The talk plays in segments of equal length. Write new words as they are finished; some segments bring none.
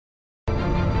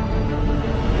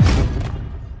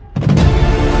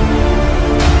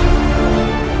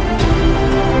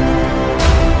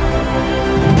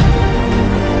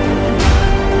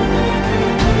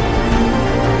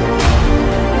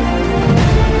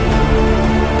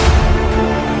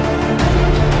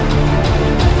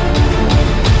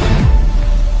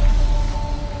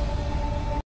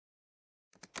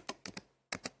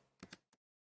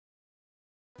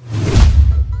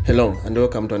Hello and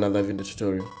welcome to another video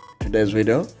tutorial. Today's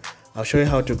video, I'll show you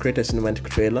how to create a cinematic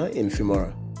trailer in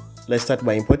Filmora. Let's start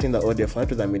by importing the audio file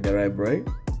to the media library,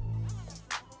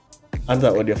 add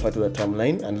the audio file to the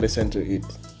timeline and listen to it.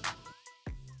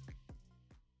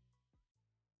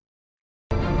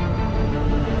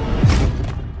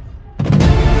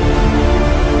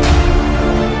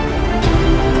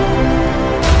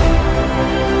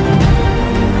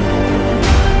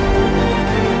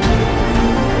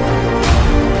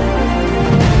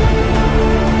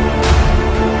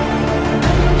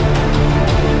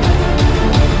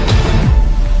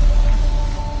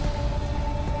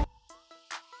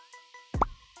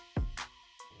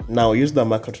 Now use the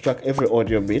marker to track every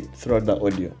audio bit throughout the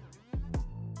audio.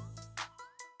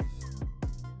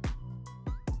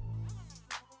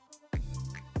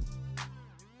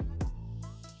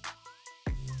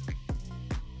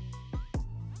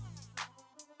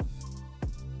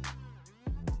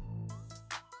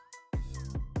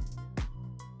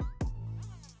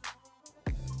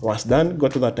 Once done, go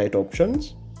to the title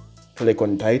options, click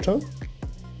on title,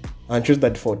 and choose the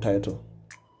default title.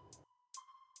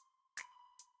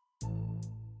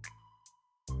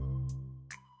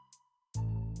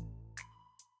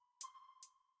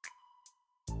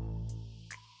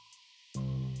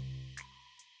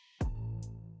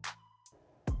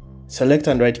 Select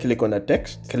and right-click on the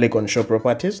text, click on Show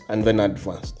Properties and then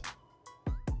Advanced.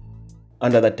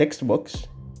 Under the text box,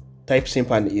 type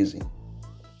Simple and Easy.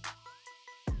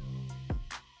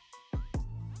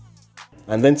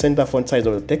 And then set the font size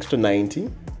of the text to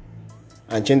 90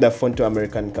 and change the font to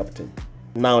American Captain.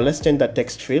 Now let's change the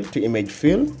text field to Image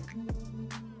Fill.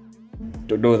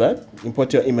 To do that,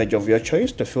 import your image of your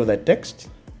choice to fill the text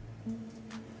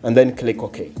and then click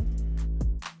OK.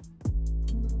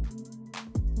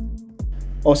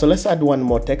 Also, let's add one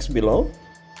more text below.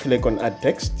 Click on Add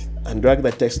Text and drag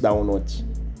the text downwards.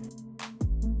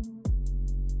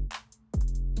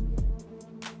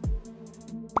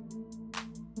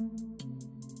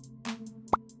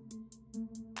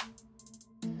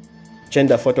 Change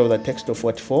the photo of the text to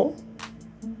 44.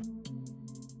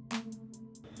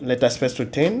 Letter space to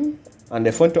 10 and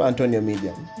the font to Antonio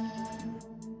Medium.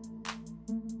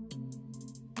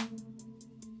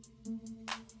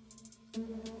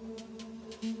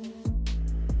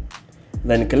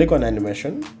 Then click on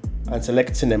Animation and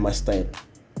select Cinema Style.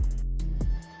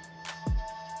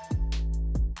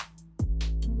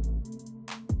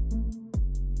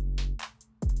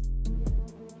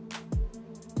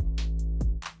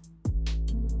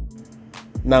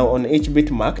 Now on each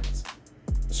bit marked,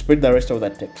 spread the rest of the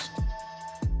text.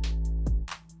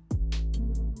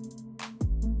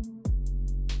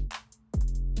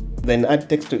 Then add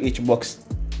text to each box.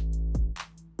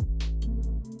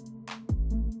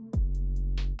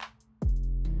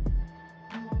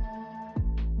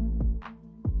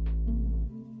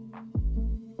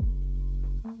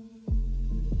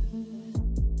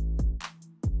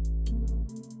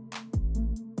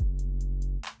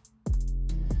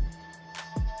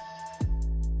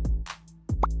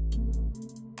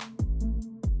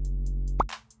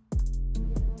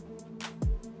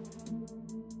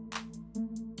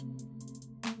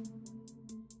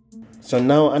 So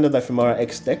now under the Filmora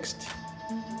X text,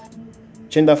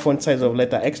 change the font size of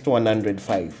letter X to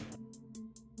 105.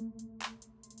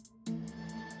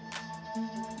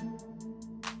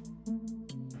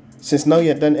 Since now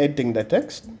you're done editing the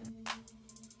text,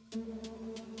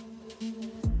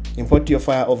 import your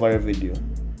file over a video.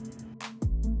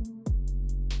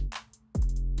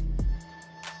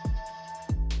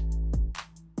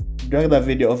 Drag the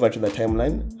video over to the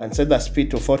timeline and set the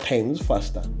speed to 4 times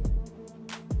faster.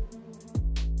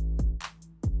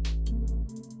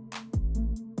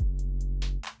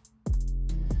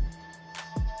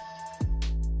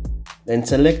 Then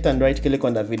select and right-click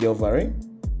on the video overlay,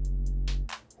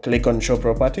 click on Show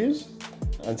Properties,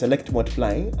 and select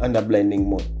Multiply under Blending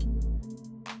mode.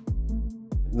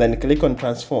 Then click on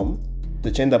Transform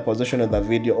to change the position of the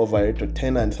video overlay to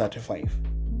 10 and 35.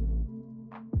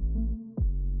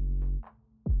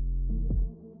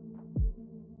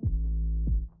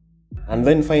 And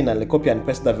then finally copy and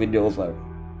paste the video overlay.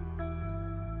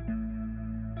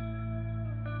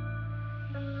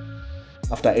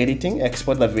 After editing,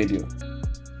 export the video.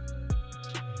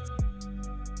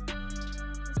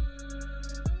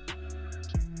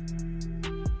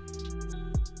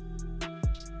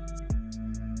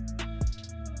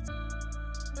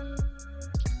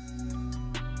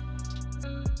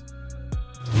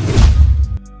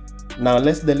 Now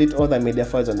let's delete all the media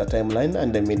files on the timeline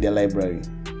and the media library.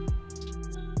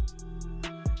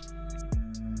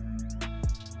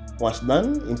 Once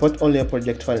done, import all your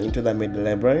project file into the media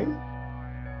library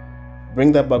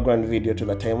Bring the background video to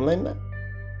the timeline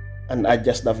and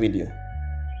adjust the video.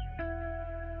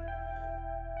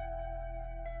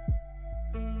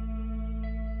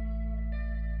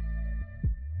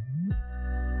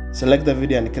 Select the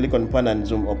video and click on pan and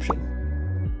zoom option.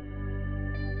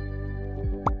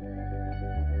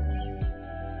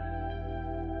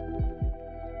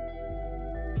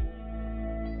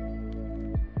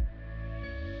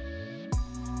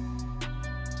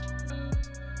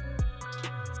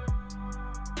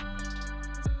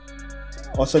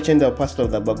 Also change the opacity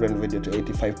of the background video to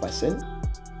 85%.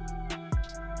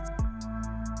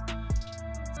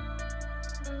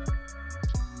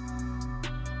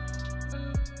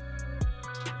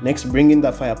 Next, bring in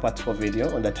the fire particle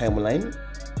video on the timeline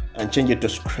and change it to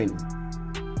screen.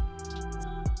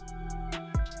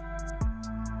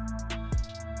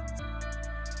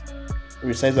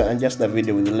 Resize and adjust the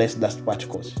video with less dust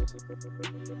particles.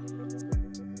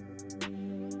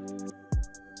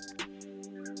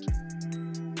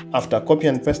 After, copy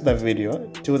and paste the video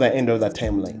to the end of the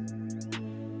timeline.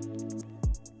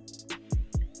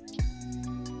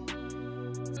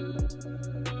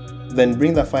 Then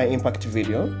bring the fire impact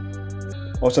video,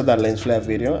 also the lens flare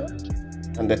video,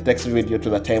 and the text video to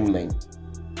the timeline.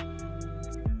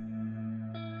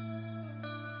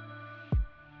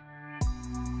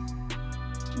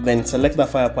 Then select the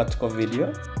fire particle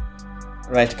video,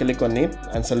 right click on it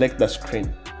and select the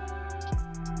screen.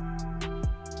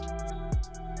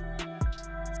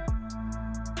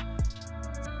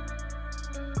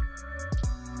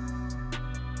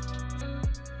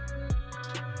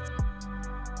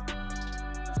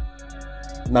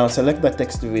 Now select the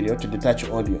text video to detach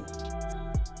audio.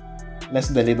 Let's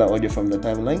delete the audio from the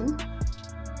timeline.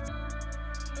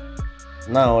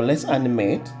 Now let's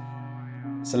animate.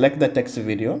 Select the text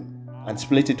video and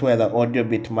split it where the audio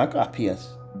bitmark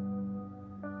appears.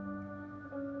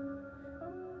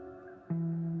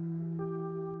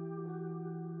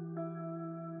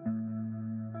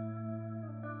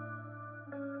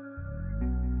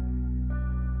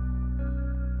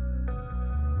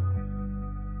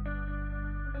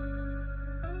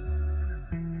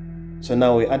 So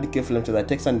now we add keyframe to the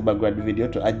text and background video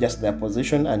to adjust their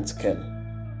position and scale.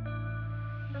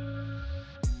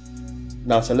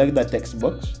 Now select the text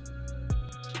box.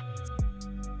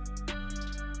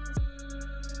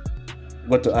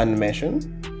 Go to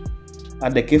animation.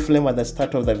 Add the keyframe at the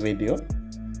start of the video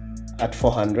at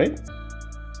 400.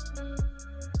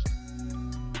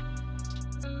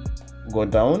 Go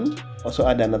down. Also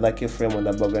add another keyframe on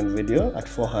the background video at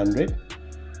 400.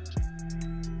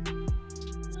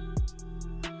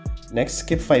 Next,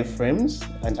 skip 5 frames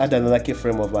and add another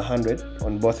keyframe of 100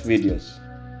 on both videos.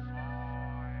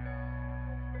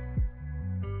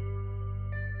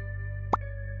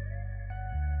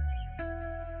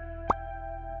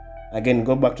 Again,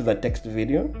 go back to the text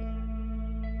video,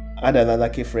 add another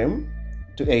keyframe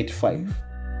to 85.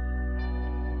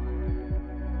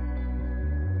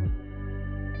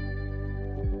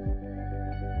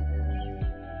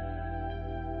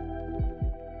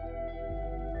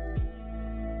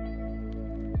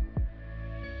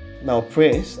 Now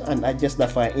press and adjust the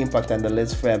fire impact and the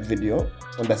lens flare video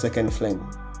on the second frame.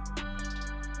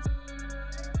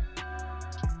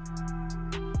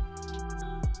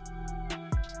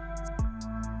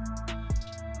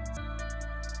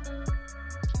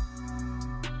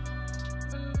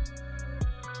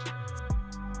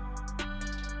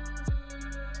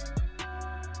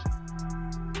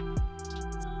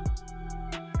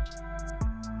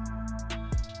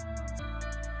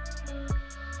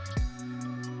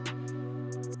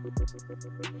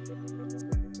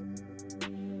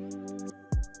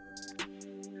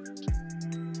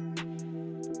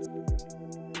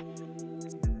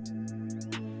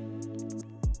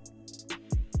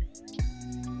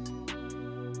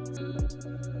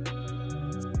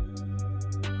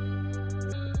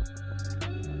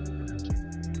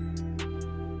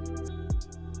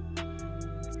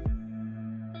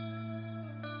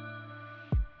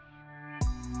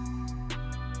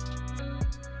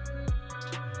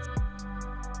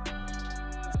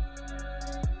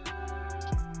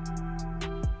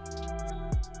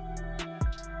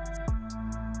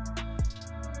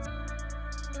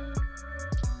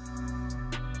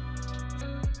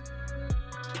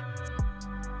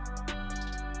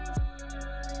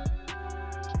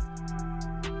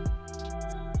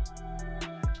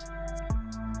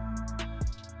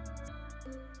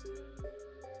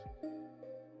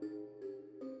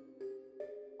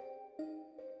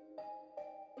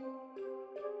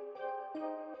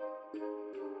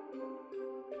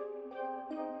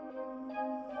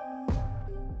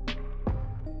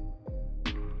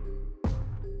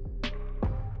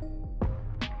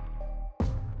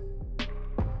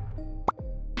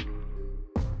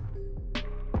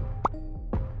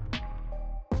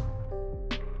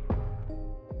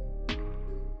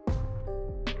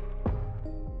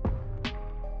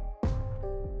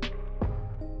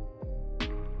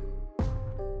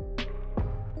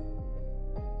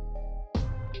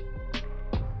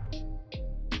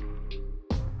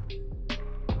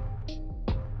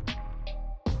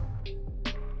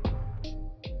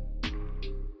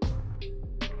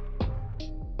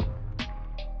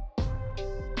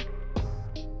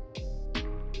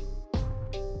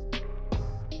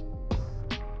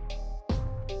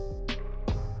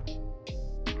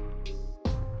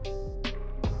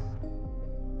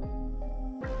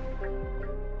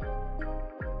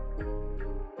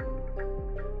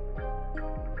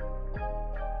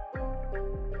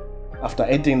 After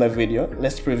editing the video,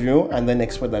 let's preview and then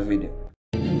export the video.